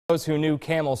Those who knew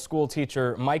Campbell school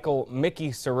teacher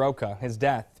Mickey Soroka, his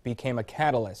death became a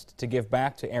catalyst to give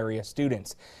back to area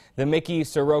students. The Mickey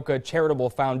Soroka Charitable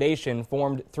Foundation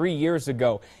formed 3 years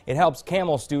ago. It helps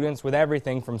Campbell students with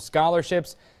everything from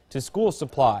scholarships to school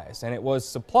supplies, and it was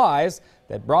supplies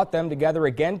that brought them together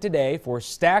again today for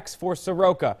Stacks for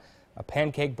Soroka, a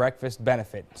pancake breakfast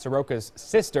benefit. Soroka's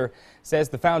sister says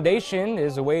the foundation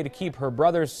is a way to keep her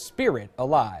brother's spirit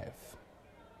alive.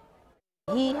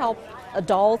 He helped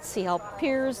adults, he helped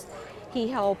peers, he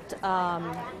helped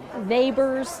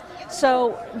neighbors.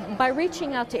 So by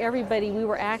reaching out to everybody, we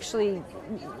were actually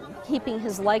keeping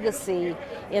his legacy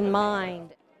in mind.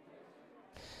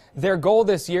 Their goal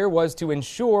this year was to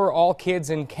ensure all kids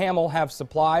in Campbell have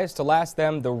supplies to last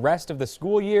them the rest of the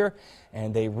school year,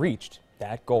 and they reached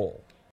that goal.